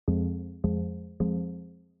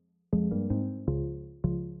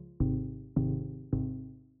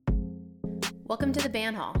Welcome to the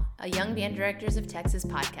Band Hall, a Young Band Directors of Texas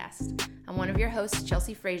podcast. I'm one of your hosts,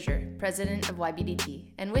 Chelsea Frazier, president of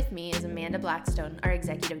YBDT, and with me is Amanda Blackstone, our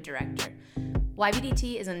executive director.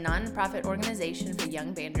 YBDT is a nonprofit organization for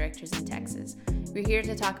young band directors in Texas. We're here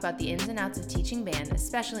to talk about the ins and outs of teaching band,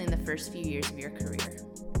 especially in the first few years of your career.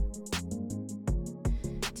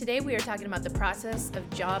 Today we are talking about the process of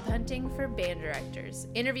job hunting for band directors,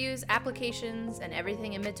 interviews, applications, and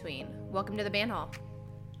everything in between. Welcome to the Band Hall.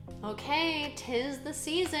 Okay, 'tis the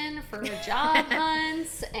season for job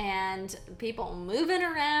hunts and people moving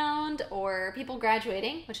around or people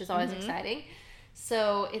graduating, which is always exciting.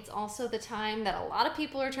 So it's also the time that a lot of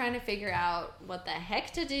people are trying to figure out what the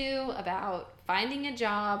heck to do about finding a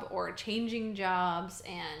job or changing jobs,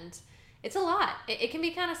 and it's a lot. It can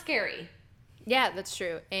be kind of scary. Yeah, that's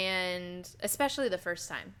true. And especially the first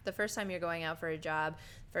time. The first time you're going out for a job,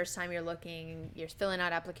 first time you're looking, you're filling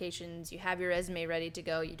out applications, you have your resume ready to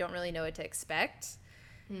go, you don't really know what to expect.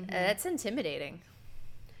 That's intimidating.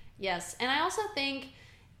 Yes, and I also think,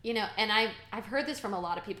 and I've heard this from a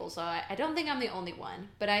lot of people, so I don't think I'm the only one,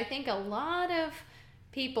 but I think a lot of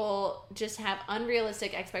people just have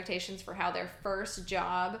unrealistic expectations for how their first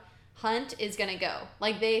job hunt is going to go.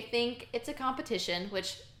 Like, they think it's a competition,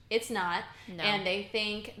 which it's not. No. And they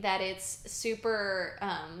think that it's super,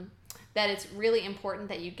 that it's really important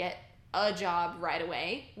that you get a job right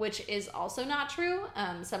away, which is also not true.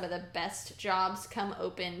 Some of the best jobs come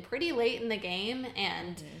open pretty late in the game,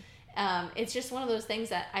 and it's just one of those things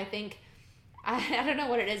that I think, I don't know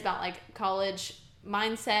what it is about like college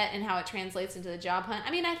mindset and how it translates into the job hunt.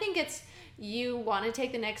 I mean, I think it's, you want to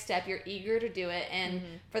take the next step, you're eager to do it, and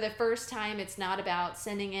for the first time it's not about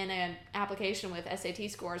sending in an application with SAT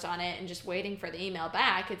scores on it and just waiting for the email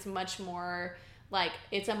back. It's much more like,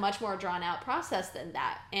 it's a much more drawn out process than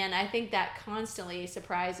that, and I think that constantly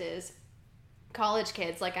surprises college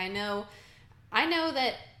kids. Like, I know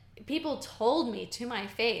that people told me to my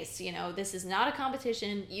face, this is not a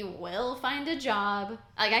competition, you will find a job.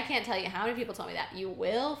 Like, I can't tell you how many people told me that. You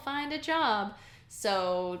will find a job.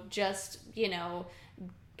 So just,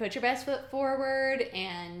 put your best foot forward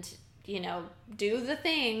and, do the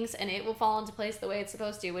things, and it will fall into place the way it's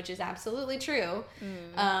supposed to, which is absolutely true.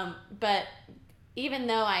 But even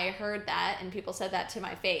though I heard that and people said that to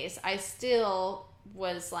my face, I still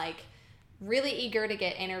was like really eager to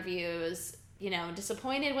get interviews,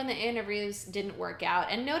 disappointed when the interviews didn't work out.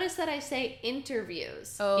 And notice that I say interviews.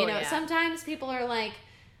 Sometimes people are like,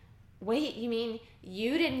 wait, you mean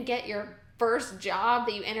you didn't get your first job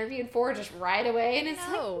that you interviewed for just right away? And it's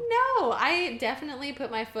like, no, I definitely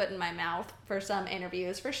put my foot in my mouth for some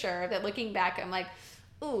interviews, for sure, that looking back I'm like,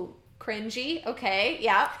 ooh, cringy, okay,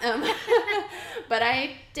 yeah. But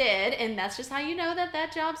I did, and that's just how you know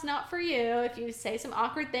that job's not for you, if you say some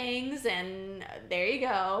awkward things, and there you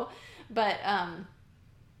go. But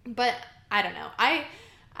I don't know, I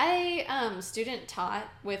student taught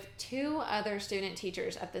with two other student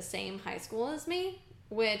teachers at the same high school as me,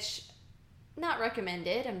 which, not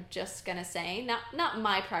recommended, I'm just gonna say. Not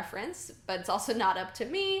my preference, but it's also not up to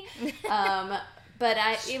me. But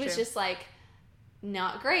it was just like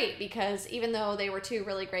not great, because even though they were two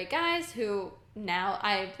really great guys who now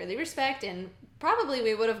I really respect, and probably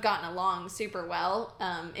we would have gotten along super well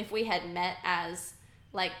if we had met as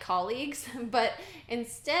like colleagues, but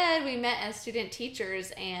instead we met as student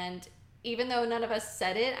teachers, and even though none of us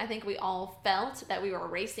said it, I think we all felt that we were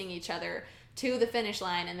racing each other to the finish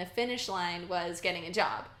line, and the finish line was getting a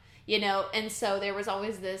job, and so there was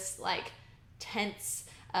always this like tense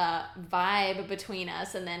vibe between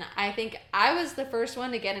us. And then I think I was the first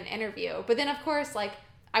one to get an interview, but then of course, like,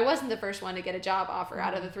 I wasn't the first one to get a job offer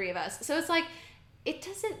out of the three of us, so it's like, it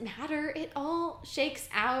doesn't matter, it all shakes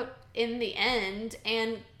out in the end.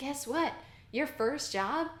 And guess what, your first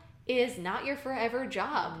job is not your forever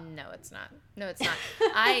job. No, it's not.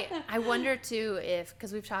 I wonder too if,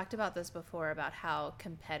 because we've talked about this before, about how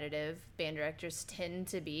competitive band directors tend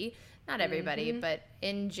to be. Not everybody, but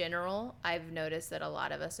in general, I've noticed that a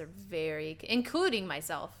lot of us are very, including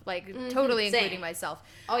myself, totally including myself.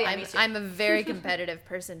 Oh yeah, me too. I'm a very competitive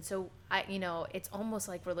person. So it's almost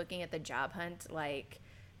like we're looking at the job hunt like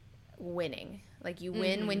winning. Like, you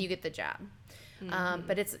win when you get the job.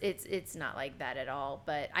 But it's not like that at all.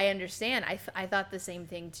 But I understand. I thought the same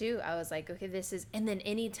thing too. I was like, okay, and then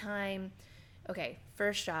anytime, okay,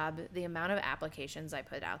 first job, the amount of applications I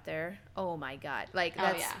put out there, oh my God. Like,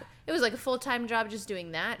 it was like a full-time job just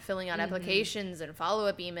doing that, filling out applications and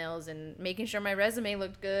follow-up emails and making sure my resume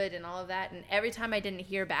looked good and all of that. And every time I didn't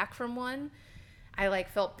hear back from one, I like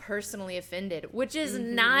felt personally offended, which is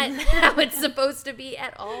not how it's supposed to be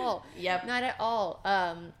at all. Yep. Not at all.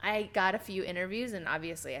 I got a few interviews and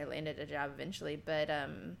obviously I landed a job eventually, but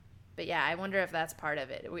yeah, I wonder if that's part of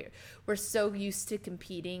it. We're so used to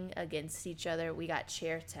competing against each other. We got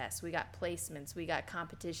chair tests, we got placements, we got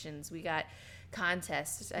competitions, we got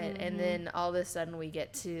contests, and then all of a sudden we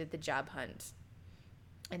get to the job hunt.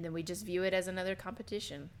 And then we just view it as another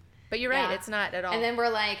competition. But you're right, it's not at all. And then we're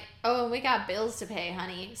like, oh, and we got bills to pay,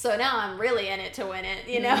 honey. So now I'm really in it to win it,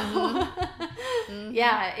 you know?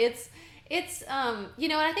 Yeah, it's you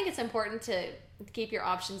know, and I think it's important to keep your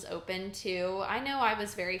options open too. I know I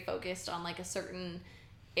was very focused on like a certain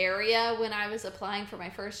area when I was applying for my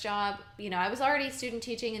first job. You know, I was already student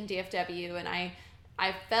teaching in DFW, and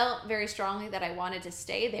I felt very strongly that I wanted to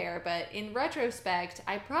stay there. But in retrospect,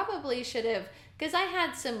 I probably should have, because I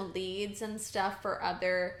had some leads and stuff for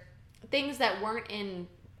other things that weren't in,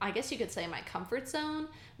 I guess you could say, my comfort zone,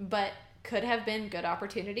 but could have been good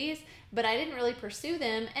opportunities, but I didn't really pursue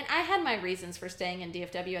them. And I had my reasons for staying in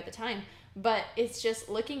DFW at the time, but it's just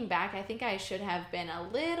looking back, I think I should have been a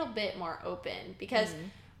little bit more open, because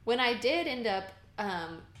when I did end up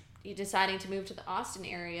deciding to move to the Austin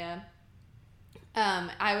area,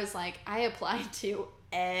 I was like, I applied to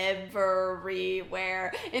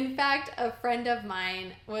everywhere. In fact, a friend of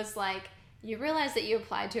mine was like, you realize that you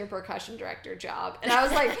applied to a percussion director job. And I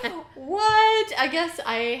was like, what? I guess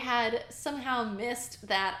I had somehow missed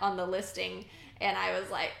that on the listing. And I was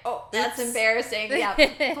like, oh, that's embarrassing. Yeah,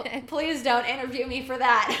 please don't interview me for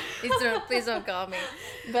that. Please don't call me.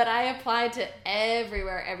 But I applied to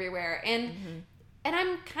everywhere. And and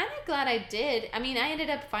I'm kind of glad I did. I mean, I ended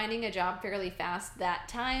up finding a job fairly fast that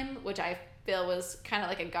time, which I feel was kind of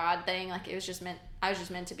like a God thing. Like it was just meant, I was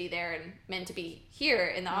just meant to be there and meant to be here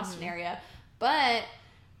in the Austin area. But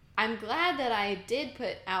I'm glad that I did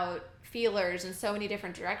put out feelers in so many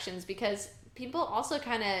different directions, because people also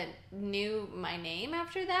kind of knew my name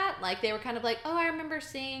after that. Like they were kind of like, oh, I remember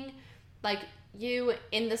seeing like you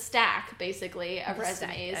in the stack basically of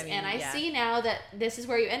resumes. I mean, and I see now that this is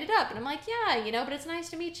where you ended up. And I'm like, yeah, you know, but it's nice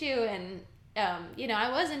to meet you. And, you know,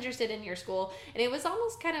 I was interested in your school, and it was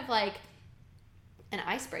almost kind of like an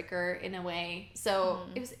icebreaker in a way. So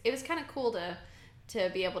it was kind of cool to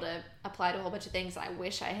be able to apply to a whole bunch of things. I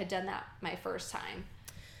wish I had done that my first time.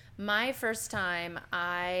 My first time,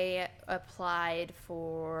 I applied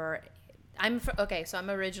for, so I'm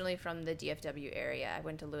originally from the DFW area. I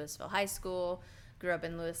went to Louisville High School, grew up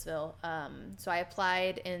in Louisville. So I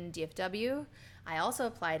applied in DFW. I also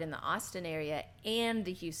applied in the Austin area and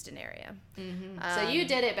the Houston area. So you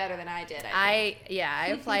did it better than I did.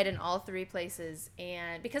 I applied in all three places,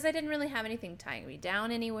 and because I didn't really have anything tying me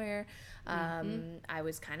down anywhere, I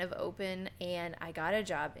was kind of open, and I got a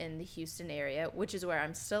job in the Houston area, which is where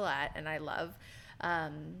I'm still at, and I love.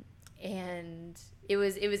 And it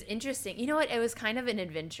was interesting. You know what? It was kind of an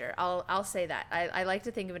adventure. I'll say that. I like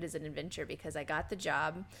to think of it as an adventure, because I got the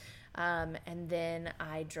job, and then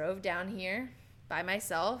I drove down here by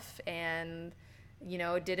myself and, you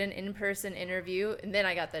know, did an in-person interview, and then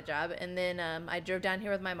I got the job. And then I drove down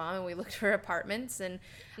here with my mom, and we looked for apartments, and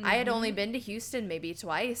I had only been to Houston maybe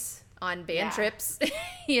twice on band trips,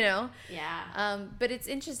 you know? Yeah. But it's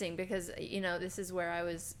interesting because, you know, this is where I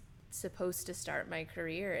was supposed to start my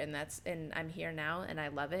career, and I'm here now, and I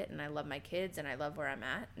love it, and I love my kids, and I love where I'm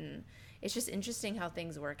at, and it's just interesting how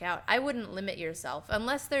things work out. I wouldn't limit yourself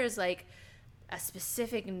unless there's like a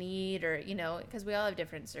specific need, or, you know, because we all have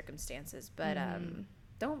different circumstances, but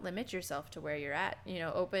don't limit yourself to where you're at. You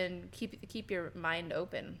know, keep your mind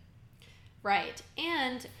open. Right.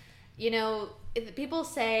 And, you know, people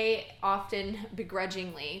say often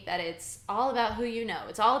begrudgingly that it's all about who you know.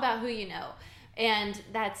 It's all about who you know. And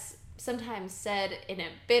that's sometimes said in a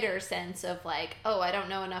bitter sense of like, oh, I don't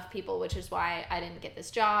know enough people, which is why I didn't get this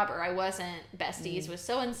job, or I wasn't besties with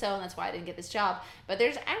so-and-so, and that's why I didn't get this job. But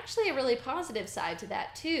there's actually a really positive side to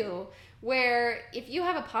that too, where if you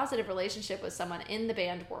have a positive relationship with someone in the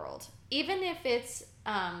band world, even if it's,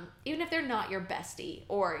 even if they're not your bestie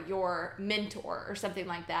or your mentor or something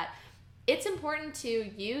like that, it's important to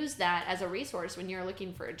use that as a resource when you're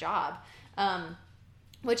looking for a job.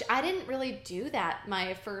 Which I didn't really do that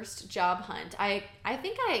my first job hunt. I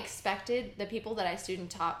think I expected the people that I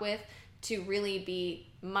student taught with to really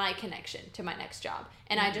be my connection to my next job.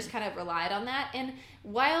 And I just kind of relied on that. And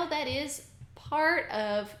while that is part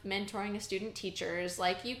of mentoring a student teachers,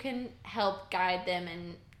 like you can help guide them,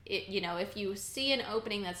 and it, you know, if you see an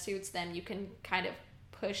opening that suits them, you can kind of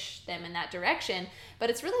push them in that direction.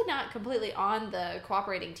 But it's really not completely on the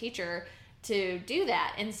cooperating teacher to do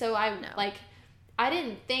that. And so I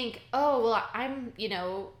didn't think, oh, well, I'm, you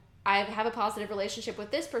know, I have a positive relationship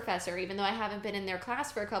with this professor, even though I haven't been in their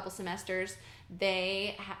class for a couple semesters.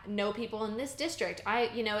 They know people in this district. I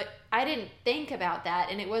didn't think about that,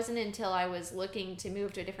 and it wasn't until I was looking to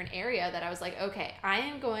move to a different area that I was like, okay, I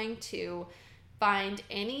am going to find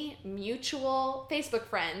any mutual Facebook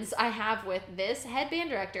friends I have with this head band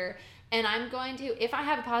director, and I'm going to, if I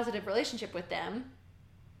have a positive relationship with them,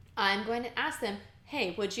 I'm going to ask them,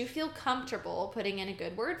 hey, would you feel comfortable putting in a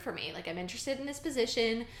good word for me? Like, I'm interested in this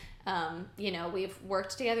position. We've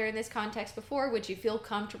worked together in this context before. Would you feel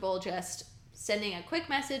comfortable just sending a quick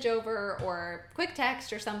message over or quick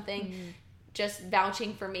text or something, just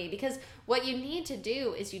vouching for me? Because what you need to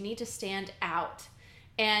do is you need to stand out.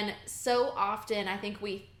 And so often I think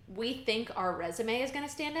we think our resume is going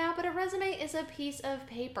to stand out, but a resume is a piece of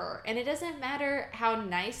paper, and it doesn't matter how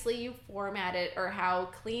nicely you format it or how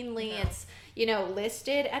cleanly it's,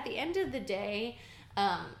 listed. At the end of the day,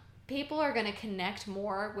 people are going to connect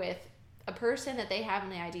more with a person that they have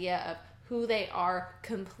an idea of who they are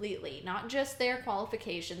completely, not just their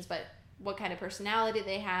qualifications, but what kind of personality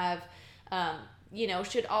they have.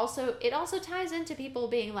 It also ties into people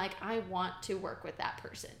being like, I want to work with that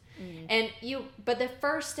person. But the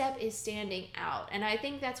first step is standing out. And I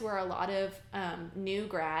think that's where a lot of new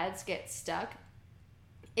grads get stuck,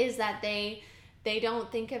 is that they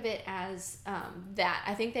don't think of it as that.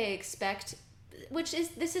 I think they expect,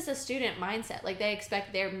 this is a student mindset. Like, they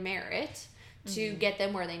expect their merit to get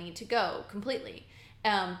them where they need to go completely.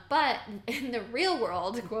 But in the real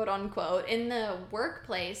world, quote unquote, in the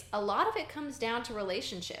workplace, a lot of it comes down to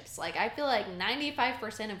relationships. Like, I feel like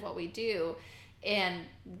 95% of what we do and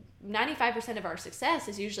 95% of our success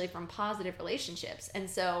is usually from positive relationships. And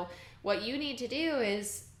so what you need to do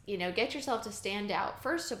is, get yourself to stand out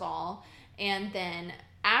first of all. And then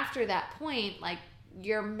after that point, like,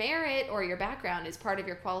 your merit or your background is part of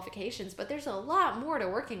your qualifications, but there's a lot more to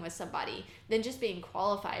working with somebody than just being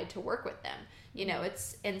qualified to work with them.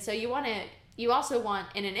 And so you also want,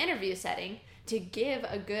 in an interview setting, to give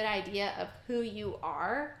a good idea of who you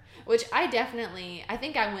are, which I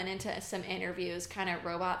think I went into some interviews kind of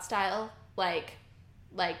robot style, I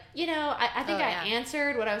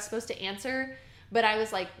answered what I was supposed to answer, but I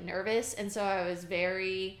was like nervous. And so I was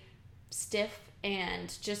very stiff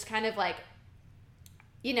and just kind of like,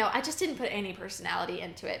 I just didn't put any personality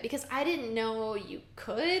into it because I didn't know you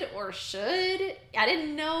could or should. I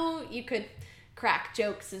didn't know you could crack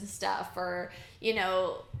jokes and stuff or,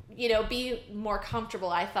 be more comfortable.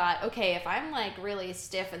 I thought, okay, if I'm like really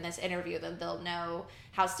stiff in this interview, then they'll know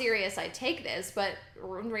how serious I take this. But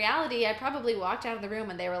in reality, I probably walked out of the room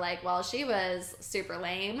and they were like, well, she was super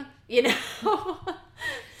lame,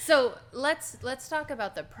 So let's talk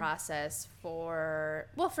about the process for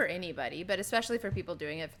anybody, but especially for people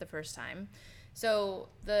doing it for the first time. So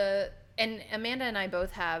and Amanda and I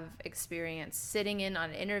both have experience sitting in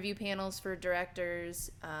on interview panels for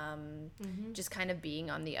directors, just kind of being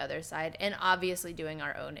on the other side, and obviously doing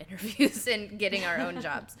our own interviews and getting our own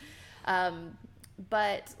jobs.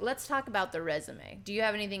 But let's talk about the resume. Do you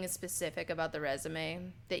have anything specific about the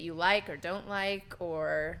resume that you like or don't like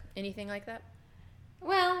or anything like that?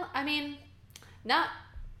 Well, I mean, not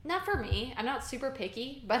for me. I'm not super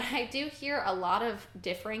picky, but I do hear a lot of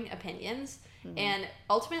differing opinions. And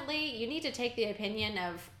ultimately, you need to take the opinion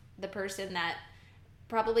of the person that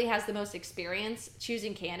probably has the most experience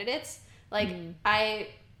choosing candidates. Like,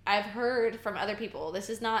 I've heard from other people,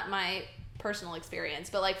 this is not my personal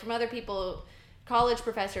experience, but like from other people, college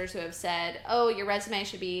professors who have said, oh, your resume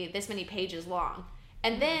should be this many pages long.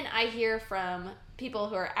 And then I hear from people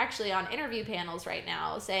who are actually on interview panels right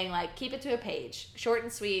now saying, like, keep it to a page, short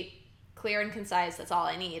and sweet, clear and concise, that's all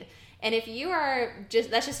I need. And if you are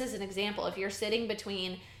that's just as an example, if you're sitting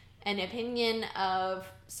between an opinion of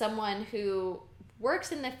someone who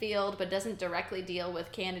works in the field but doesn't directly deal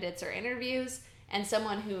with candidates or interviews and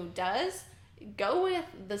someone who does, go with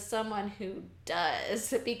the someone who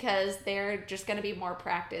does, because they're just going to be more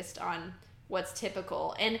practiced on what's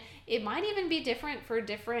typical. And it might even be different for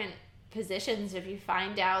different positions. If you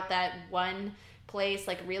find out that one place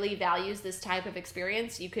like really values this type of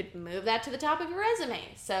experience, you could move that to the top of your resume.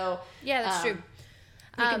 So yeah, that's true.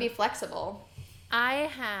 You can be flexible. I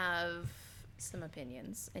have some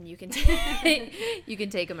opinions, and you can you can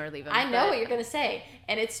take them or leave them. I know what you're going to say,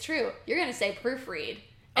 and it's true. You're going to say proofread.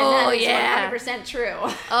 And that is 100% true.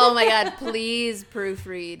 Oh my God, please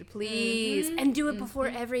proofread, please. And do it before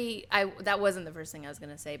that wasn't the first thing I was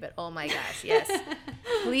going to say, but oh my gosh, yes.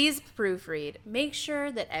 Please proofread. Make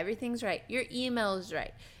sure that everything's right. Your email is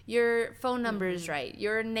right. Your phone number is right.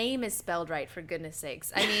 Your name is spelled right, for goodness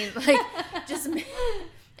sakes. I mean, like,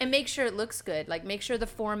 And make sure it looks good. Like, make sure the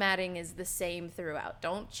formatting is the same throughout.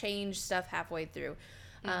 Don't change stuff halfway through.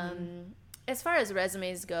 As far as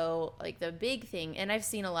resumes go, like, the big thing, and I've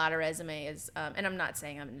seen a lot of resumes, and I'm not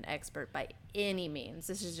saying I'm an expert by any means.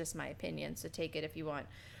 This is just my opinion, so take it if you want.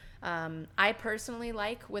 I personally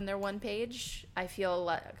like when they're one page. I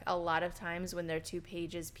feel a lot of times when they're 2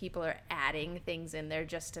 pages, people are adding things in there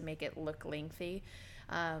just to make it look lengthy.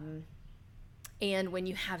 And when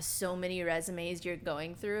you have so many resumes you're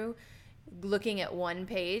going through, looking at one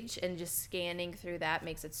page and just scanning through that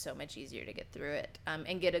makes it so much easier to get through it,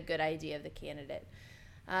 and get a good idea of the candidate.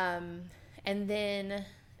 And then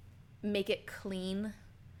make it clean.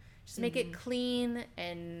 Just make it clean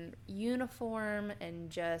and uniform and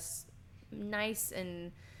just nice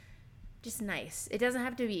and just nice. It doesn't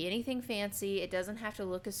have to be anything fancy. It doesn't have to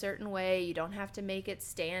look a certain way. You don't have to make it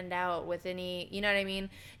stand out with any, you know what I mean?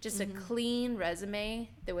 Just a clean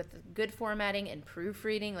resume that with good formatting and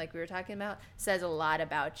proofreading, like we were talking about, says a lot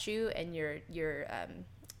about you and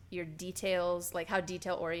your details, like how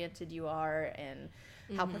detail oriented you are and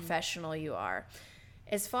how professional you are.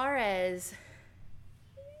 As far as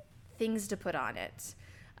things to put on it,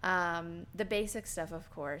 the basic stuff, of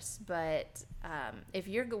course, but if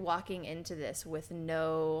you're walking into this with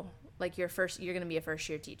no, like, you're going to be a first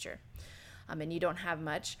year teacher, and you don't have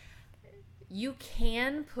much, you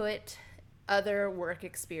can put other work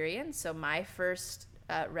experience. So my first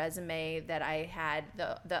resume that I had,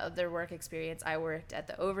 the other work experience, I worked at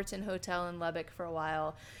the Overton Hotel in Lubbock for a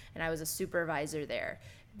while, and I was a supervisor there.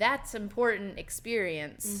 That's important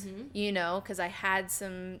experience, you know, because I had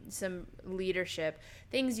some leadership.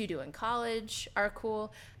 Things you do in college are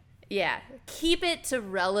cool. Yeah, keep it to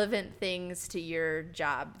relevant things to your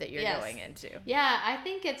job that you're going into. Yeah, I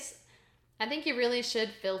think you really should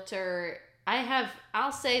filter.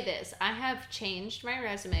 I'll say this, I have changed my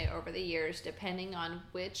resume over the years depending on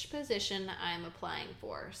which position I'm applying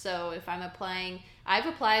for. So if I've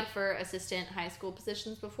applied for assistant high school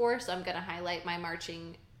positions before, so I'm going to highlight my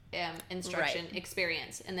marching instruction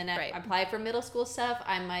experience. And then I applied for middle school stuff.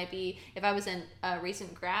 I might be, if I was in a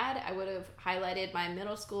recent grad, I would have highlighted my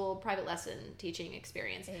middle school private lesson teaching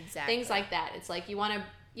experience. Exactly. Things like that. It's like you want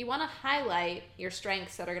to highlight your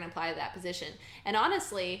strengths that are going to apply to that position. And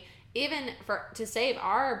honestly, even to save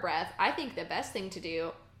our breath, I think the best thing to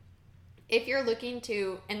do, if you're looking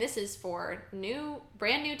to, and this is for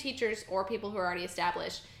brand new teachers or people who are already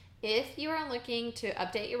established, if you are looking to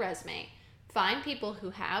update your resume, find people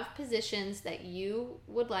who have positions that you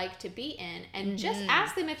would like to be in and just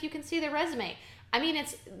ask them if you can see their resume. I mean,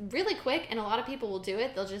 it's really quick, and a lot of people will do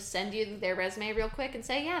it. They'll just send you their resume real quick and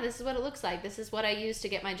say, yeah, this is what it looks like. This is what I used to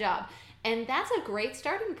get my job. And that's a great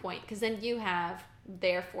starting point, because then you have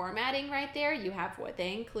their formatting right there. You have what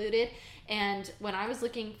they included. And when I was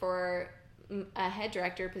looking for a head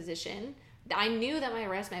director position, I knew that my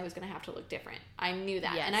resume was going to have to look different. I knew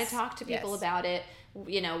that. Yes. And I talked to people about it,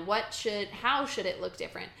 you know, how should it look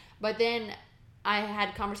different? But then I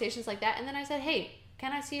had conversations like that, and then I said, hey,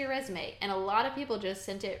 can I see your resume? And a lot of people just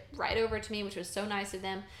sent it right over to me, which was so nice of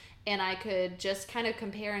them. And I could just kind of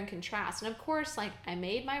compare and contrast. And of course, like, I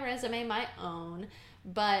made my resume my own,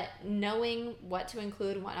 but knowing what to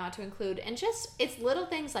include and what not to include, and just, it's little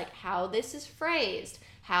things like how this is phrased,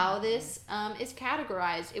 how this is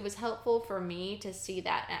categorized. It was helpful for me to see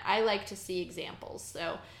that. I like to see examples.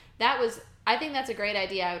 So I think that's a great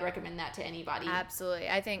idea. I would recommend that to anybody. Absolutely.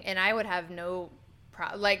 I think, and I would have no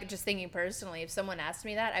like, just thinking personally, if someone asked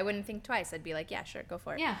me that, I wouldn't think twice. I'd be like, yeah, sure, go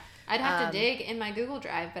for it. Yeah. I'd have to dig in my Google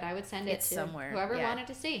Drive, but I would send it to somewhere. Whoever wanted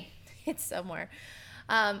to see. It's somewhere.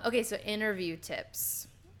 Okay, so interview tips.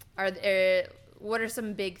 What are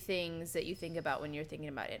some big things that you think about when you're thinking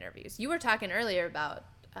about interviews? You were talking earlier about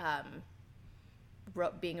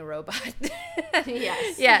being a robot.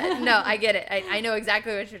 Yes. Yeah, no, I get it. I know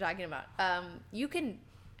exactly what you're talking about. You can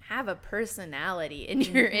have a personality in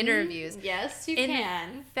your interviews. Yes, you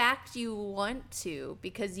can. In fact, you want to,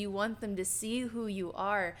 because you want them to see who you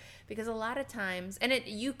are. Because a lot of times, and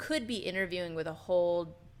you could be interviewing with a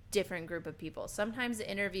whole different group of people. Sometimes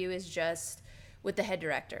the interview is just with the head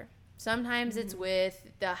director. Sometimes it's with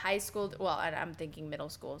the high school. Well, I'm thinking middle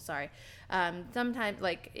school. Sorry. Sometimes,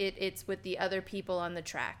 like, it's with the other people on the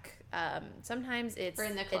track. Sometimes it's or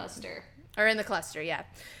in the cluster. Yeah.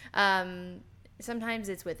 Sometimes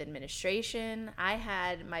it's with administration. I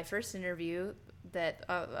had my first interview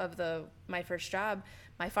my first job.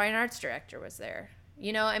 My fine arts director was there.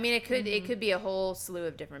 You know, I mean, it could be a whole slew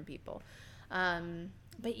of different people.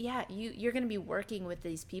 But yeah, you're going to be working with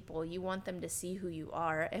these people. You want them to see who you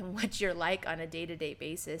are and what you're like on a day-to-day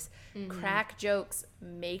basis. Crack jokes,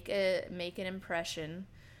 make an impression.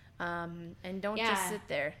 And don't just sit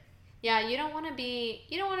there. Yeah, you don't want to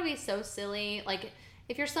be so silly. Like,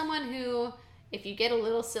 if you're someone who, if you get a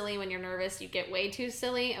little silly when you're nervous, you get way too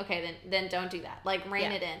silly, okay, then don't do that. Like,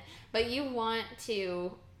 rein it in. But you want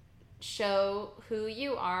to show who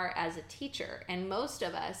you are as a teacher. And most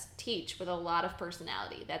of us teach with a lot of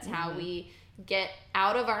personality. That's how we get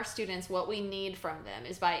out of our students what we need from them,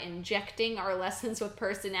 is by injecting our lessons with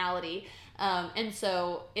personality. And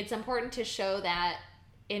so it's important to show that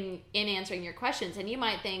in answering your questions. And you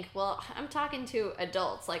might think, well, I'm talking to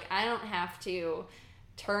adults. Like, I don't have to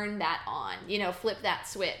turn that on, flip that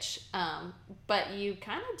switch. But you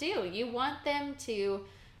kind of do. You want them to,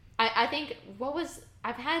 I think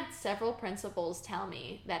I've had several principals tell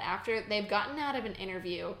me that after they've gotten out of an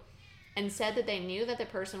interview and said that they knew that the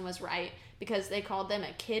person was right because they called them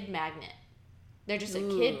a kid magnet. They're just a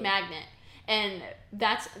kid magnet. And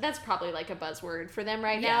that's probably like a buzzword for them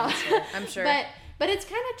right now. I'm sure. But it's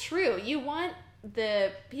kind of true. You want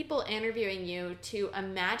the people interviewing you to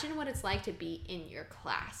imagine what it's like to be in your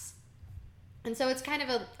class. And so it's kind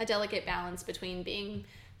of a delicate balance between being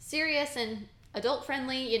serious and adult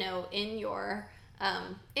friendly, in your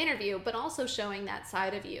interview, but also showing that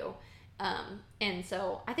side of you. And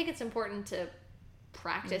so I think it's important to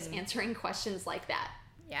practice answering questions like that.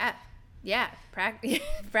 Yeah.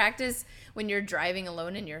 Practice when you're driving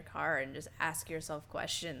alone in your car and just ask yourself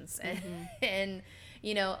questions. And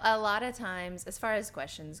a lot of times, as far as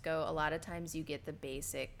questions go, a lot of times you get the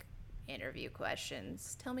basic interview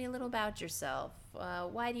questions. Tell me a little about yourself.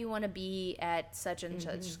 Why do you want to be at such and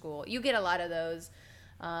such school? You get a lot of those.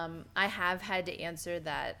 I have had to answer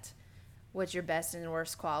that. What's your best and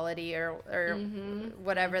worst quality, or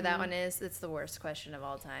whatever that one is? It's the worst question of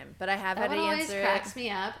all time. But I have had to answer it. That always cracks me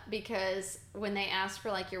up, because when they ask for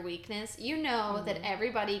like your weakness, that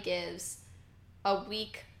everybody gives a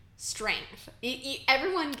weak strength.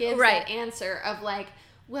 Everyone gives that answer of like,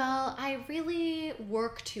 well, I really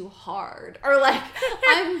work too hard, or like,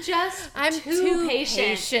 I'm too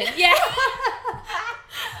patient. Yeah.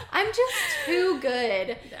 I'm just too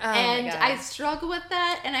good. And I struggle with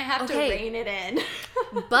that, and I have to rein it in.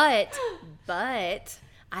 But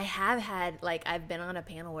I have had, I've been on a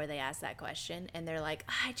panel where they ask that question, and they're like,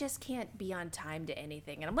 I just can't be on time to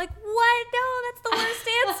anything. And I'm like, what? No, that's the worst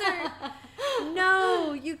answer.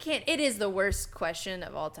 No, you can't. It is the worst question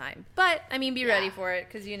of all time. But, be ready for it,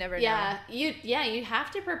 because you never know. You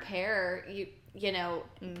have to prepare.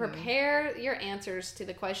 Prepare your answers to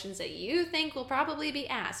the questions that you think will probably be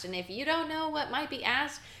asked. And if you don't know what might be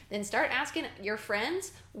asked, then start asking your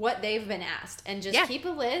friends what they've been asked, and just keep a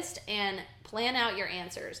list and plan out your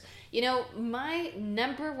answers. My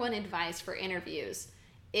number one advice for interviews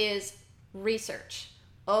is research.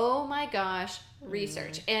 Oh my gosh,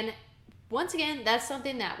 research. And once again, that's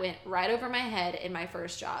something that went right over my head in my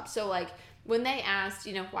first job. So when they asked,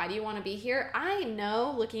 why do you want to be here? I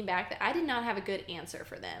know, looking back, that I did not have a good answer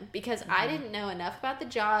for them, because I didn't know enough about the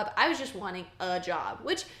job. I was just wanting a job,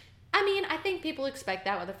 which, I think people expect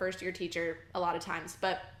that with a first-year teacher a lot of times.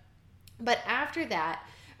 But after that,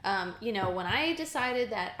 when I decided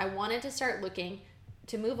that I wanted to start looking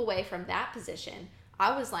to move away from that position,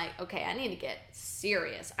 I was like, okay, I need to get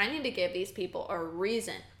serious. I need to give these people a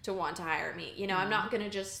reason to want to hire me. I'm not going to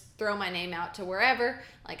just throw my name out to wherever.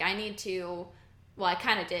 I need to, well, I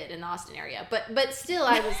kind of did in the Austin area, but still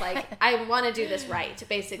I was like, I want to do this right,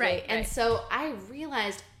 basically. And so I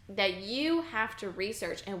realized that you have to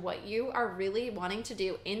research, and what you are really wanting to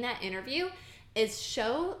do in that interview is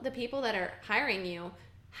show the people that are hiring you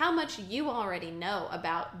how much you already know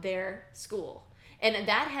about their school. And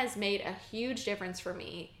that has made a huge difference for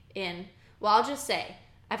me I'll just say,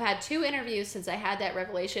 I've had 2 interviews since I had that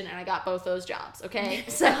revelation, and I got both those jobs, okay?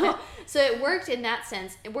 So it worked in that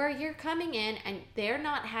sense, where you're coming in and they're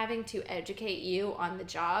not having to educate you on the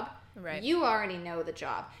job. Right. You already know the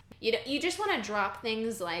job. You just want to drop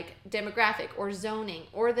things like demographic or zoning,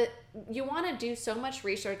 or you want to do so much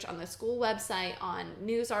research on the school website, on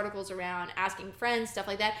news articles around, asking friends, stuff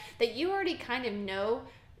like that you already kind of know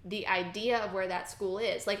the idea of where that school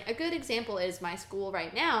is. A good example is my school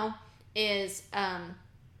right now is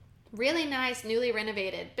really nice, newly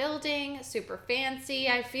renovated building, super fancy,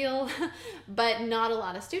 I feel, but not a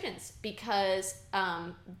lot of students, because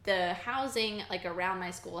the housing around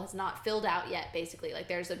my school has not filled out yet, basically.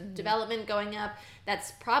 There's a development going up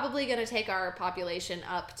that's probably going to take our population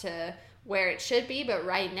up to where it should be, but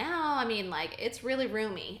right now, it's really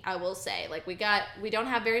roomy, I will say. We don't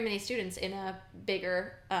have very many students in a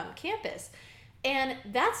bigger campus. And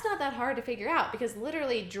that's not that hard to figure out, because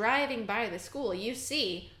literally driving by the school, you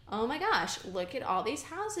see, oh my gosh, look at all these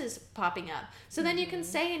houses popping up. So then you can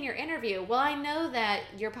say in your interview, well, I know that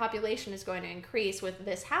your population is going to increase with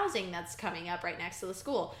this housing that's coming up right next to the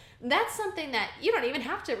school. That's something that you don't even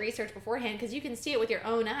have to research beforehand, because you can see it with your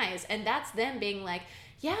own eyes. And that's them being like,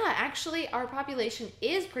 yeah, actually, our population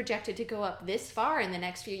is projected to go up this far in the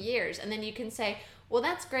next few years. And then you can say, well,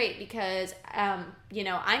 that's great, because, you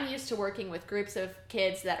know, I'm used to working with groups of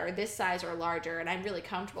kids that are this size or larger, and I'm really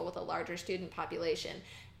comfortable with a larger student population.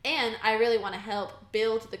 And I really want to help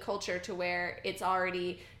build the culture to where it's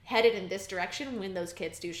already headed in this direction when those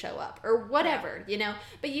kids do show up, or whatever, you know.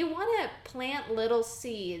 But you want to plant little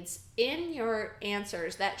seeds in your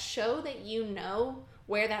answers that show that you know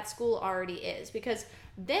where that school already is, because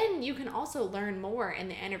then you can also learn more in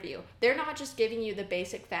the interview. They're not just giving you the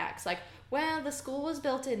basic facts like, well, the school was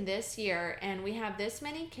built in this year and we have this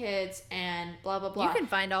many kids and blah, blah, blah. You can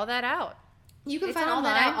find all that out. You can find all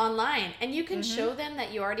that out online, and you can show them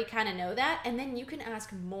that you already kind of know that, and then you can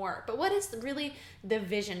ask more. But what is really the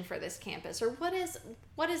vision for this campus, or what is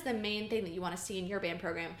the main thing that you want to see in your band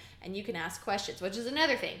program? And you can ask questions, which is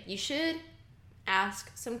another thing. You should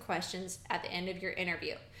ask some questions at the end of your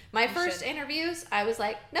interview. My first interviews, I was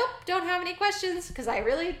like, nope, don't have any questions, because I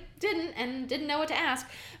really didn't know what to ask.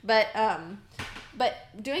 But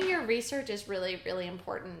doing your research is really, really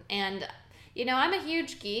important. And you know, I'm a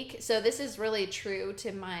huge geek, so this is really true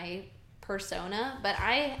to my persona, but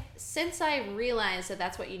since I realized that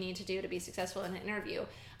that's what you need to do to be successful in an interview,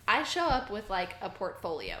 I show up with like a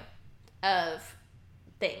portfolio of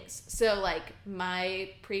things. So like my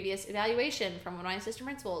previous evaluation from one of my assistant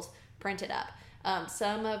principals printed up.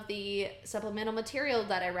 Some of the supplemental material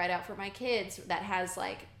that I write out for my kids that has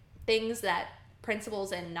like things that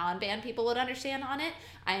principals and non-band people would understand on it,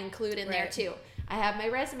 I include in there too. I have my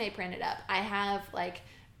resume printed up. I have like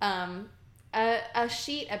a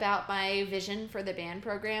sheet about my vision for the band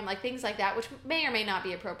program, like things like that, which may or may not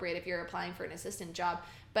be appropriate if you're applying for an assistant job.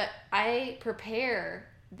 But I prepare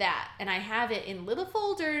that, and I have it in little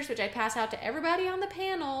folders, which I pass out to everybody on the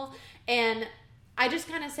panel. And I just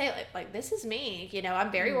kind of say like this is me. You know,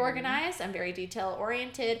 I'm very organized. I'm very detail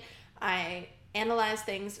oriented. I analyze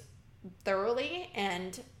things thoroughly,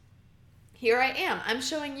 and here I am. I'm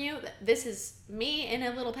showing you that this is me in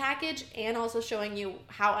a little package, and also showing you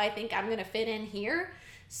how I think I'm going to fit in here.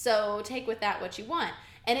 So take with that what you want.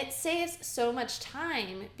 And it saves so much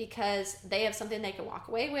time, because they have something they can walk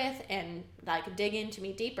away with and like dig into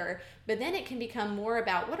me deeper. But then it can become more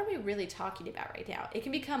about, what are we really talking about right now? It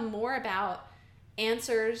can become more about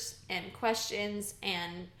answers and questions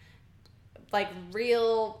and like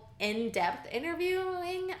real in-depth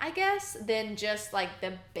interviewing, I guess, than just like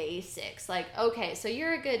the basics. Like, okay, so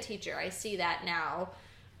you're a good teacher. I see that now.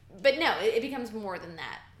 But no, it becomes more than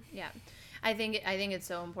that. Yeah. I think it's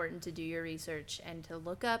so important to do your research and to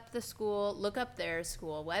look up the school, look up their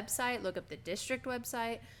school website, look up the district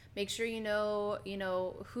website, make sure you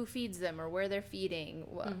know who feeds them or where they're feeding,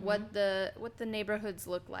 what the neighborhoods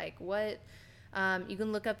look like, you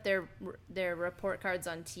can look up their report cards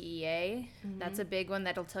on TEA. That's a big one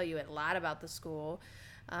that'll tell you a lot about the school.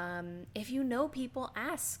 If you know people,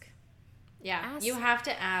 ask. Yeah, you have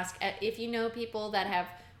to ask. If you know people that have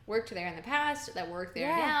worked there in the past, that work there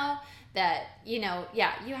now, that, you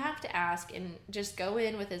have to ask, and just go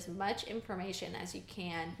in with as much information as you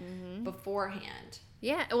can beforehand.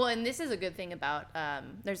 Yeah, well, and this is a good thing about,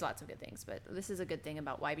 there's lots of good things, but this is a good thing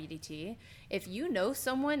about YBDT. If you know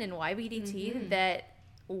someone in YBDT that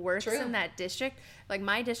works in that district, like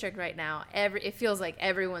my district right now, it feels like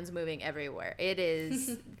everyone's moving everywhere. It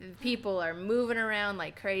is, people are moving around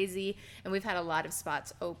like crazy, and we've had a lot of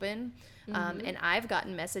spots open. And I've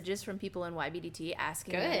gotten messages from people in YBDT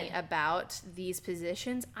asking me about these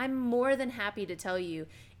positions. I'm more than happy to tell you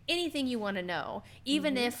anything you want to know,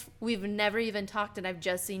 even if we've never even talked and I've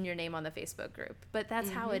just seen your name on the Facebook group. But that's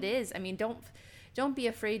how it is. I mean, don't be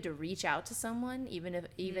afraid to reach out to someone, even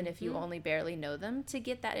if you only barely know them, to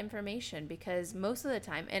get that information, because most of the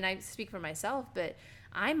time, and I speak for myself, but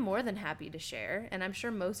I'm more than happy to share, and I'm sure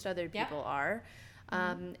most other people are.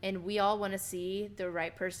 And we all want to see the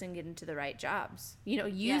right person get into the right jobs.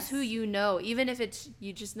 Use who you know, even if it's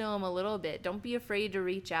you just know them a little bit. Don't be afraid to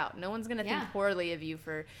reach out. No one's going to think poorly of you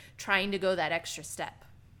for trying to go that extra step.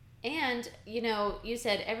 And, you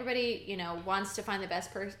said everybody, wants to find the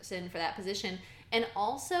best person for that position. And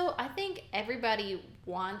also, I think everybody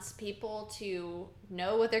wants people to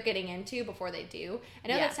know what they're getting into before they do. I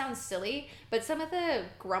know that sounds silly, but some of the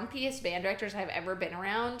grumpiest band directors I've ever been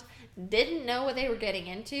around didn't know what they were getting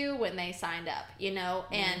into when they signed up,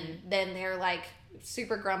 and then they're like,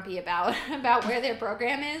 super grumpy about where their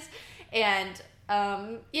program is. And,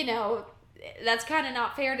 you know, that's kind of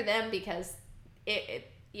not fair to them because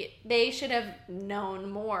they should have known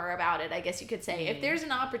more about it, I guess you could say. If there's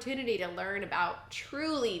an opportunity to learn about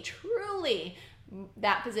truly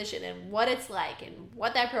that position and what it's like and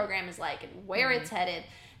what that program is like and where it's headed,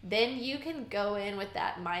 then you can go in with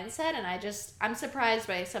that mindset. And I'm surprised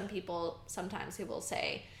by some people sometimes who will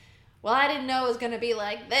say, well, I didn't know it was going to be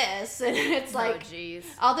like this. And it's like,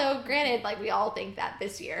 although granted, like we all think that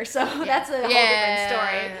this year. So that's a whole different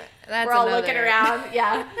story. We're all looking around.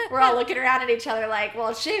 Yeah. We're all looking around at each other like,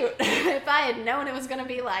 well, shoot, if I had known it was going to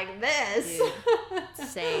be like this.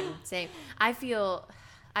 Same.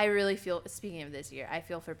 I really feel, speaking of this year, I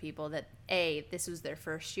feel for people that A, this was their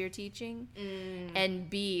first year teaching, and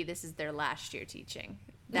B, this is their last year teaching.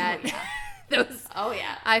 That,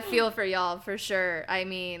 I feel for y'all for sure. I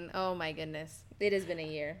mean, oh my goodness, it has been a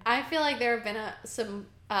year. I feel like there have been some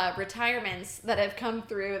retirements that have come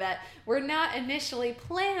through that were not initially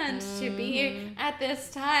planned to be at this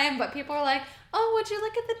time, but people are like, oh, would you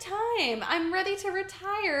look at the time? I'm ready to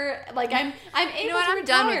retire. Like I'm able to retire. I'm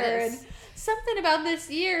done with this. Something about this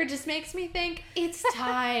year just makes me think it's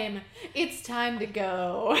time. It's time to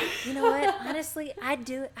go. You know what? Honestly, I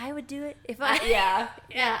would do it if I. Yeah.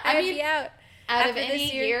 I mean, be out of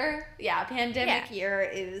any year. Pandemic year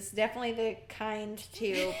is definitely the kind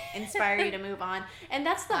to inspire you to move on. And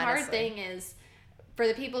that's the hard thing is, for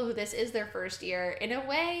the people who this is their first year, in a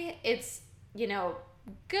way, it's, you know,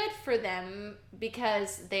 good for them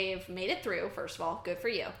because they've made it through. First of all, good for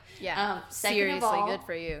you. Yeah. Second of all, good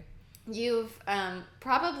for you. You've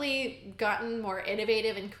probably gotten more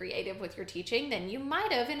innovative and creative with your teaching than you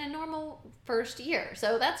might have in a normal first year.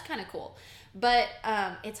 So that's kind of cool. But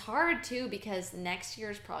it's hard, too, because next year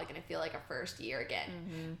is probably going to feel like a first year again.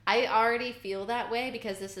 Mm-hmm. I already feel that way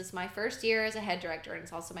because this is my first year as a head director, and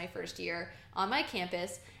it's also my first year on my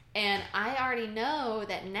campus. And I already know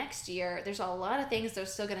that next year, there's a lot of things that are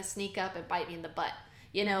still going to sneak up and bite me in the butt.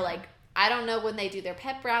 You know, like, I don't know when they do their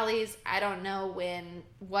pep rallies. I don't know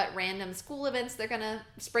what random school events they're going to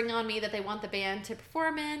spring on me that they want the band to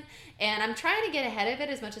perform in. And I'm trying to get ahead of it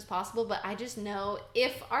as much as possible, but I just know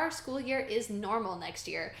if our school year is normal next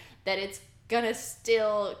year, that it's going to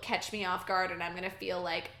still catch me off guard and I'm going to feel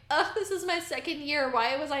like, oh, this is my second year.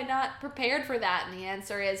 Why was I not prepared for that? And the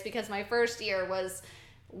answer is because my first year was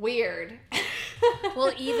weird.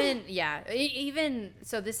 Well, even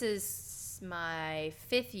so this is my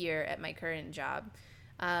 5th year at my current job.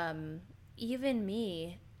 Even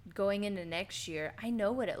me going into next year, I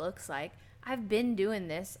know what it looks like. I've been doing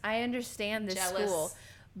this. I understand this school.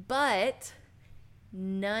 But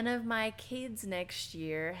none of my kids next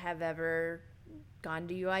year have ever gone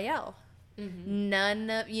to UIL. Mm-hmm. None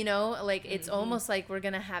of, it's almost like we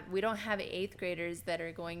don't have 8th graders that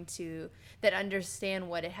understand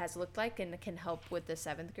what it has looked like and can help with the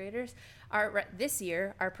 7th graders. This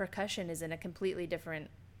year, our percussion is in a completely different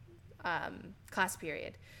class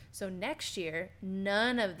period. So next year,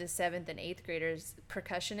 none of the 7th and 8th graders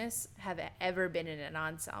percussionists have ever been in an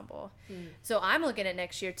ensemble. So I'm looking at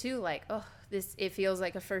next year too, like, it feels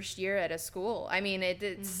like a first year at a school. I mean,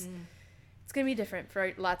 it's going to be different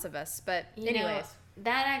for lots of us, but anyways.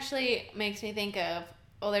 That actually makes me think of,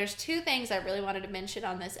 there's 2 things I really wanted to mention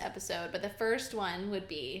on this episode, but the first one would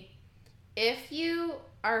be, if you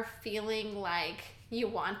are feeling like you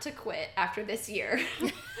want to quit after this year,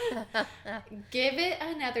 give it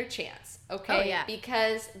another chance, okay? Oh, yeah.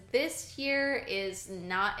 Because this year is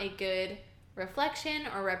not a good reflection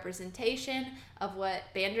or representation of what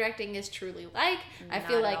band directing is truly like. I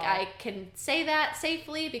feel like I can say that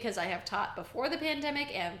safely because I have taught before the pandemic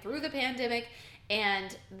and through the pandemic,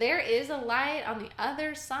 and there is a light on the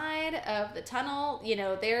other side of the tunnel. You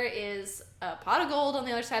know, there is a pot of gold on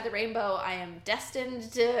the other side of the rainbow. I am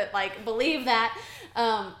destined to believe that.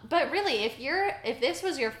 But really, if this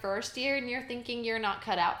was your first year and you're thinking you're not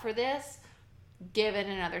cut out for this, give it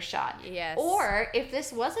another shot. Yes. Or if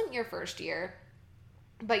this wasn't your first year,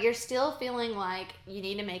 but you're still feeling like you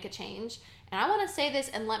need to make a change, and I want to say this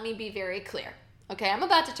and let me be very clear. Okay, I'm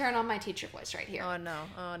about to turn on my teacher voice right here. Oh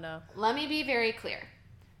no. Let me be very clear.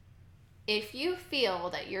 If you feel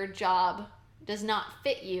that your job does not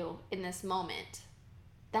fit you in this moment,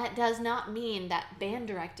 that does not mean that band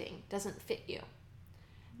directing doesn't fit you.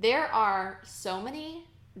 There are so many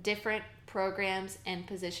different programs and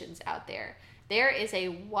positions out there. There is a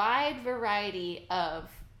wide variety of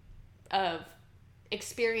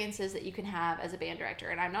experiences that you can have as a band director.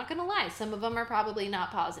 And I'm not going to lie, some of them are probably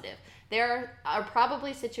not positive. There are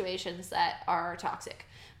probably situations that are toxic.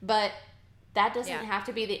 But That doesn't have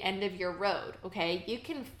to be the end of your road, okay? You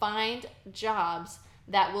can find jobs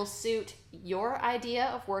that will suit your idea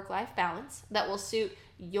of work-life balance, that will suit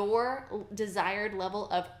your desired level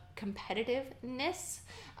of competitiveness,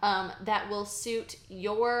 that will suit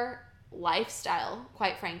your lifestyle,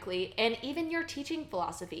 quite frankly, and even your teaching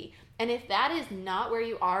philosophy. And if that is not where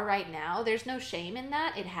you are right now, there's no shame in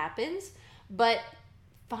that. It happens. But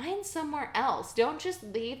find somewhere else. Don't just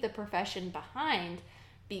leave the profession behind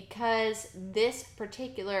because this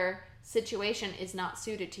particular situation is not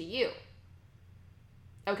suited to you.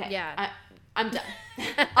 Okay. Yeah. I'm done.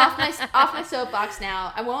 off my soapbox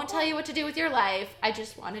now. I won't tell you what to do with your life. I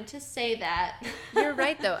just wanted to say that. You're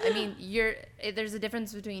right, though. I mean, there's a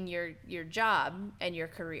difference between your job and your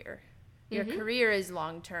career. Your career is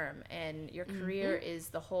long term, and your career is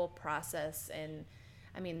the whole process. And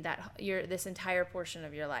I mean this entire portion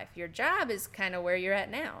of your life. Your job is kind of where you're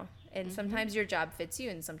at now, and sometimes your job fits you,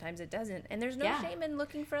 and sometimes it doesn't. And there's no shame in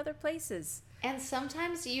looking for other places. And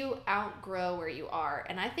sometimes you outgrow where you are.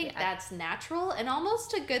 And I think that's natural and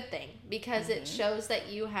almost a good thing because it shows that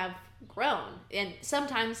you have grown. And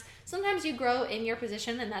sometimes you grow in your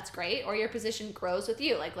position and that's great, or your position grows with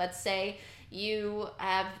you. Like, let's say you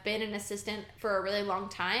have been an assistant for a really long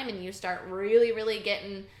time and you start really, really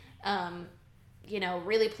getting,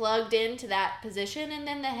 really plugged into that position, and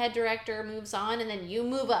then the head director moves on and then you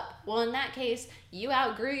move up. Well, in that case, you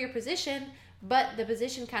outgrew your position, but the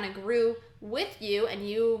position kind of grew with you and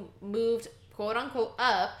you moved, quote unquote,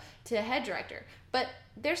 up to head director. But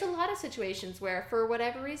there's a lot of situations where for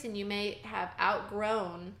whatever reason you may have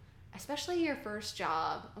outgrown, especially your first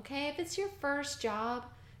job. Okay, if it's your first job,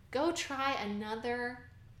 go try another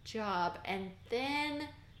job. And then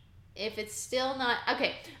if it's still not,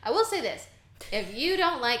 okay, I will say this. If you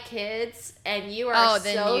don't like kids and you are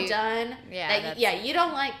done, you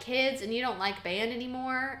don't like kids and you don't like band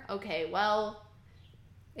anymore, okay, well,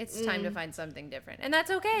 it's time to find something different. And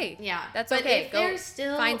that's okay. Yeah. That's okay. Go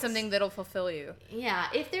find something that'll fulfill you. Yeah.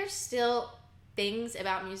 If there's still things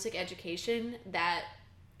about music education that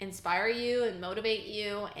inspire you and motivate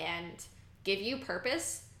you and give you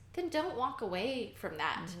purpose, then don't walk away from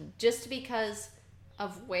that just because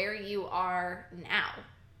of where you are now.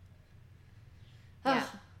 Yeah.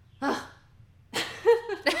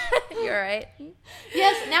 You're right.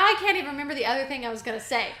 Yes, now I can't even remember the other thing I was going to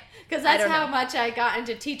say because that's how much I got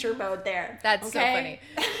into teacher mode there. That's so funny.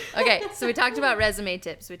 Okay, so we talked about resume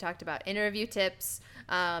tips. We talked about interview tips.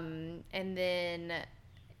 And then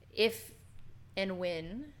if and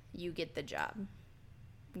when you get the job,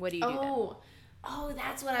 what do you do then? Oh,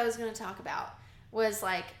 that's what I was going to talk about was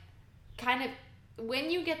like kind of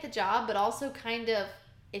when you get the job, but also kind of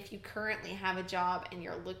if you currently have a job and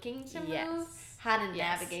you're looking to move, how to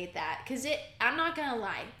navigate that. Because I'm not going to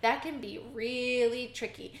lie, that can be really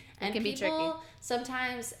tricky. And it can be tricky. People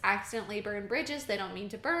sometimes accidentally burn bridges they don't mean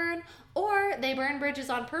to burn, or they burn bridges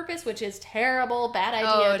on purpose, which is terrible. Bad idea.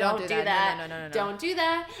 Oh, don't do that. No. Don't do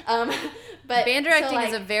that. But band directing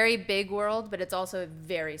is a very big world, but it's also a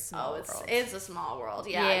very small world. It's a small world.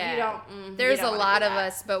 Yeah. You don't. There's you don't a lot of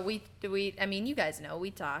us, but we. I mean, you guys know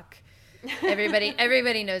we talk.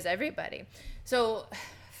 Everybody knows everybody. So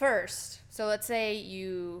first, let's say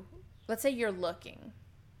you're looking.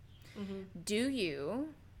 Do you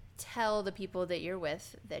tell the people that you're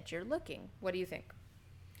with that you're looking? What do you think?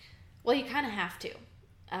 Well, you kind of have to,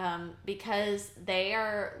 because they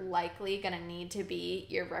are likely going to need to be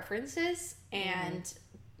your references, and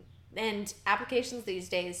applications these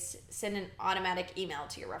days send an automatic email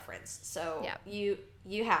to your reference. So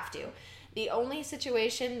you have to. The only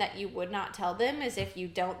situation that you would not tell them is if you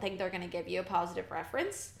don't think they're going to give you a positive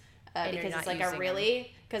reference, because it's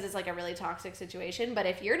like a really toxic situation. But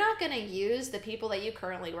if you're not going to use the people that you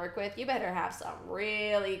currently work with, you better have some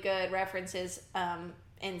really good references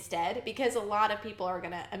instead, because a lot of people are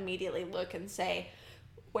going to immediately look and say,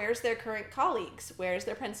 where's their current colleagues? Where's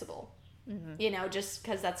their principal? Just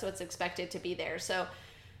because that's what's expected to be there. So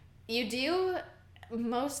you do...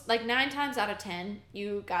 9 times out of 10,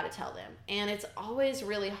 you got to tell them. And it's always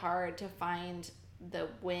really hard to find the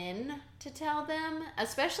when to tell them,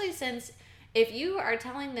 especially since if you are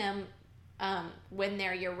telling them when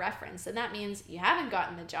they're your reference, then that means you haven't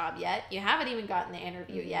gotten the job yet. You haven't even gotten the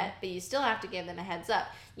interview yet, but you still have to give them a heads up.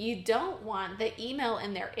 You don't want the email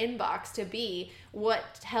in their inbox to be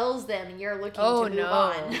what tells them you're looking to move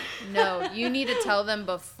on. No, you need to tell them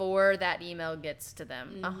before that email gets to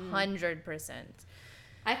them, 100%.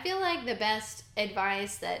 I feel like the best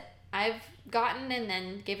advice that I've gotten and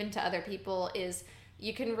then given to other people is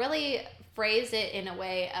you can really phrase it in a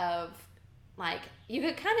way of like, you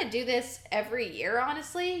could kind of do this every year,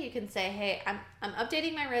 honestly. You can say, hey, I'm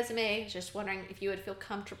updating my resume, just wondering if you would feel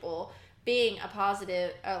comfortable being a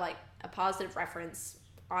positive reference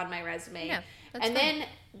on my resume. Yeah, and fun. Then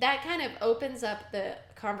that kind of opens up the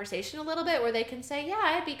conversation a little bit where they can say, yeah,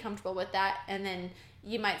 I'd be comfortable with that. And then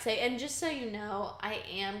you might say, and just so you know, I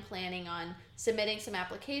am planning on submitting some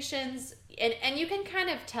applications. And you can kind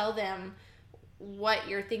of tell them what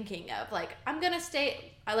you're thinking of. Like, I'm going to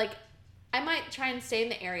stay, I might try and stay in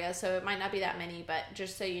the area, so it might not be that many, but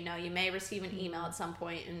just so you know, you may receive an email at some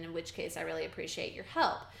point, and in which case I really appreciate your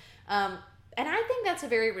help. And I think that's a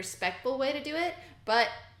very respectful way to do it, but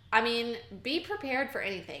I mean, be prepared for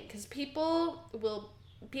anything, because people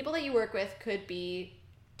that you work with could be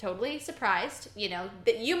totally surprised,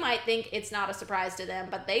 that you might think it's not a surprise to them,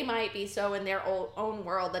 but they might be so in their own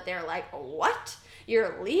world that they're like, what?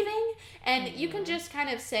 You're leaving? And you can just kind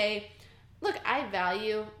of say, look, I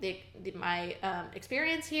value my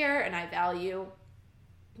experience here, and I value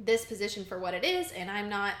this position for what it is, and I'm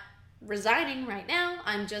not resigning right now.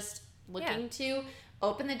 I'm just looking to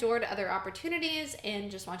open the door to other opportunities, and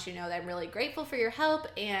just want you to know that I'm really grateful for your help.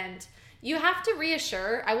 And you have to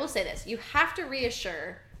reassure, I will say this, you have to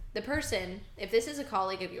reassure the person, if this is a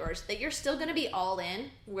colleague of yours, that you're still going to be all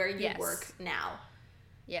in where you work now.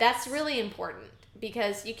 Yes. That's really important,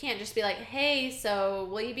 because you can't just be like, hey, so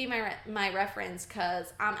will you be my reference,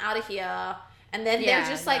 because I'm out of here. And then they're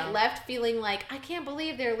just left feeling like, I can't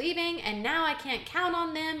believe they're leaving, and now I can't count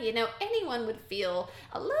on them. Anyone would feel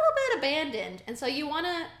a little bit abandoned. And so you want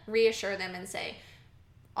to reassure them and say,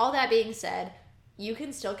 all that being said, you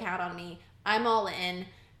can still count on me. I'm all in,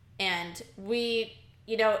 and we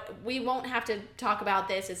won't have to talk about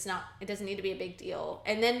this. It doesn't need to be a big deal.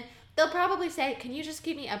 And then they'll probably say, can you just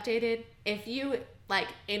keep me updated? If you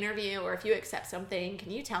interview, or if you accept something, can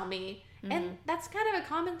you tell me? Mm-hmm. And that's kind of a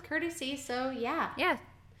common courtesy. So yeah,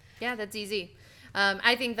 that's easy.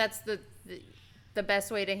 I think that's the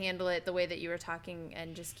best way to handle it, the way that you were talking,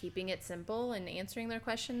 and just keeping it simple and answering their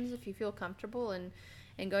questions if you feel comfortable, and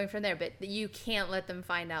going from there. But you can't let them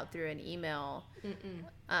find out through an email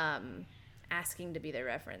asking to be their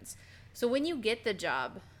reference. So when you get the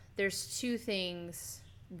job, there's two things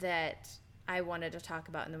that I wanted to talk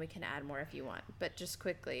about, and then we can add more if you want. But just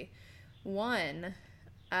quickly, one,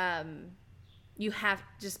 you have,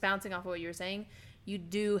 just bouncing off of what you were saying, you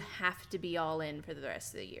do have to be all in for the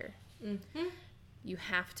rest of the year. Mm-hmm. You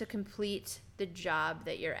have to complete the job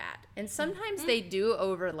that you're at. And sometimes they do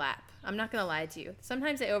overlap. I'm not going to lie to you.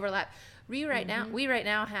 Sometimes they overlap. We right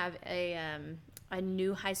now have a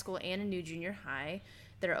new high school and a new junior high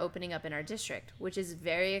that are opening up in our district, which is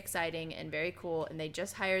very exciting and very cool. And they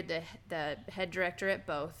just hired the head director at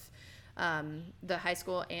both the high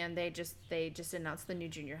school, and they just announced the new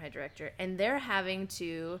junior high director, and they're having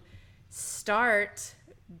to start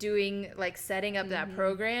doing setting up that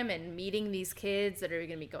program and meeting these kids that are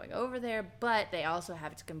going to be going over there, but they also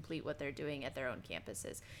have to complete what they're doing at their own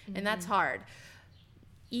campuses. And that's hard.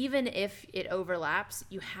 Even if it overlaps,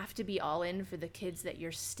 you have to be all in for the kids that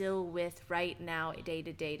you're still with right now, day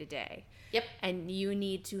to day to day. Yep. And you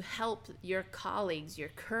need to help your colleagues, your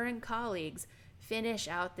current colleagues, finish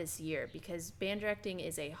out this year, because band directing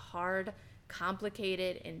is a hard,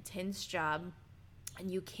 complicated, intense job, and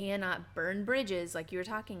you cannot burn bridges like you were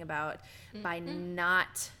talking about by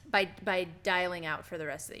dialing out for the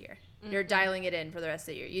rest of the year. You're dialing it in for the rest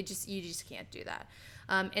of the year. You just can't do that.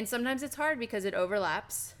 And sometimes it's hard because it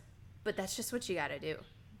overlaps, but that's just what you got to do.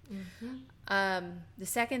 The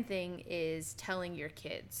second thing is telling your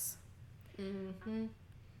kids.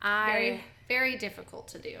 Very, very difficult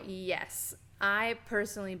to do. Yes. I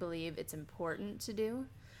personally believe it's important to do.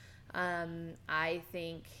 I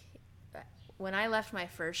think when I left my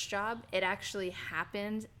first job, it actually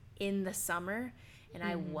happened in the summer, and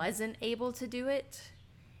I wasn't able to do it.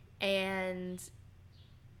 And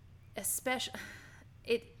especially,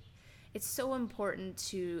 it's so important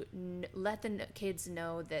to let the kids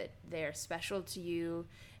know that they're special to you,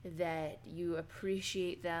 that you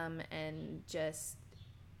appreciate them, and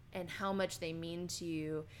how much they mean to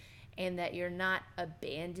you, and that you're not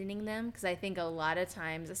abandoning them. Because I think a lot of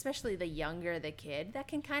times, especially the younger the kid, that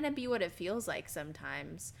can kind of be what it feels like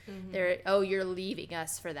sometimes. You're leaving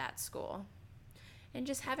us for that school. And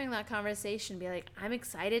just having that conversation, be like, I'm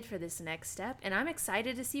excited for this next step, and I'm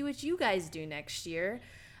excited to see what you guys do next year,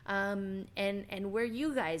 and where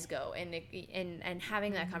you guys go, and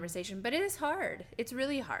having that conversation. But it is hard. It's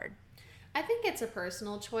really hard. I think it's a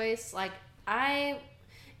personal choice. I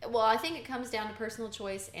think it comes down to personal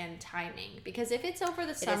choice and timing, because if it's over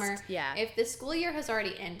the summer, if the school year has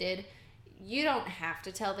already ended, you don't have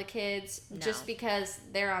to tell the kids. No. Just because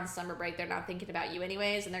they're on summer break, they're not thinking about you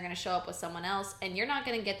anyways, and they're going to show up with someone else, and you're not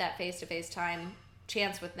going to get that face-to-face time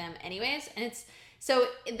chance with them anyways. And so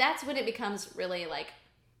that's when it becomes really like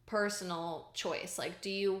personal choice. Like, do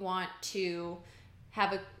you want to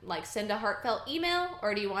have send a heartfelt email,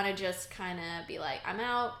 or do you want to just kind of be like, I'm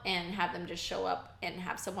out, and have them just show up and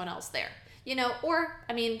have someone else there, or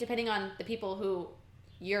I mean, depending on the people who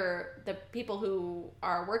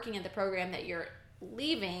are working in the program that you're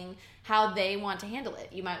leaving, how they want to handle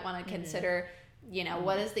it. You might want to consider,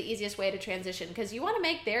 what is the easiest way to transition, because you want to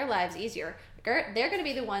make their lives easier. They're going to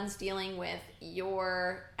be the ones dealing with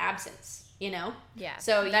your absence, Yeah.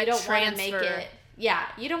 So you don't want to make it,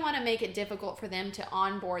 you don't want to make it difficult for them to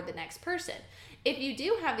onboard the next person. If you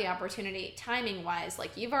do have the opportunity, timing wise,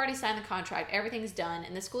 like you've already signed the contract, everything's done,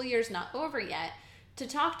 and the school year's not over yet, to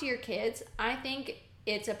talk to your kids, I think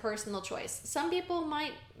it's a personal choice. Some people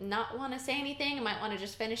might not want to say anything and might want to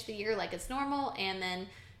just finish the year like it's normal and then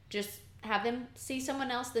just have them see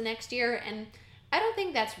someone else the next year. And I don't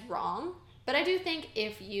think that's wrong, but I do think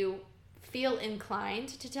if you feel inclined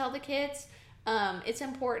to tell the kids, it's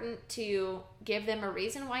important to give them a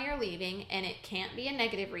reason why you're leaving, and it can't be a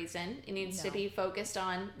negative reason. It needs to be focused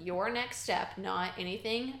on your next step, not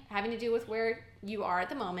anything having to do with where you are at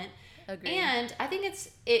the moment. Agreed. And I think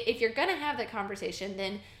if you're going to have that conversation,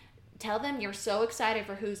 then tell them you're so excited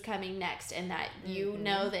for who's coming next, and that you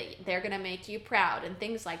know that they're going to make you proud and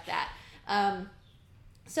things like that.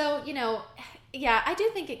 So, I do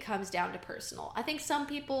think it comes down to personal. I think some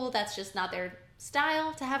people, that's just not their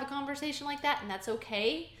style to have a conversation like that, and that's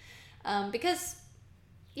okay. Because,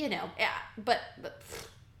 but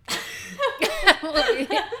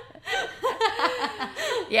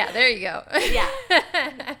yeah, there you go. Yeah.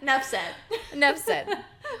 Enough said.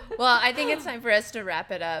 Well, I think it's time for us to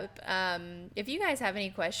wrap it up. If you guys have any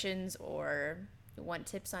questions or want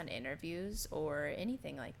tips on interviews or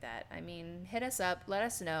anything like that, I mean, hit us up, let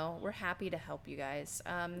us know. We're happy to help you guys.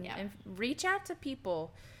 And reach out to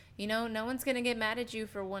people. No one's going to get mad at you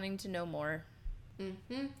for wanting to know more.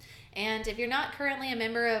 Mm-hmm. And if you're not currently a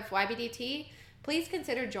member of YBDT, please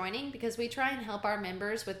consider joining, because we try and help our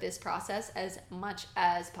members with this process as much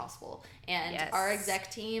as possible. And our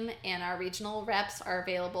exec team and our regional reps are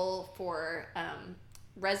available for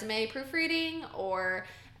resume proofreading or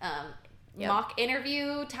mock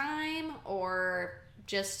interview time, or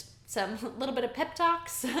just some little bit of pep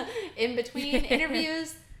talks in between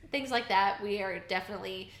interviews, things like that. We are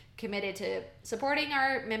definitely committed to supporting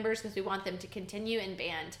our members because we want them to continue in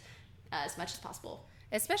band as much as possible.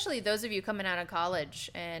 Especially those of you coming out of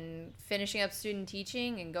college and finishing up student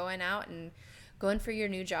teaching and going out and going for your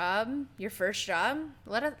new job, your first job.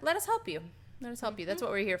 Let us help you. That's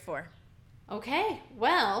what we're here for. Okay,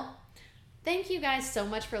 well, thank you guys so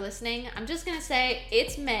much for listening. I'm just going to say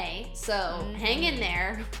it's May, so hang in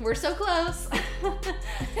there. We're so close.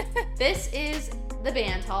 This is The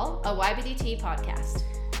Band Hall, a YBDT podcast.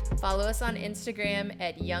 Follow us on Instagram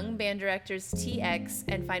at Young Band Directors TX,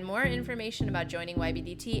 and find more information about joining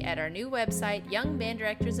YBDT at our new website,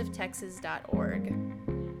 youngbanddirectorsoftexas.org.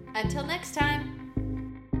 Until next time.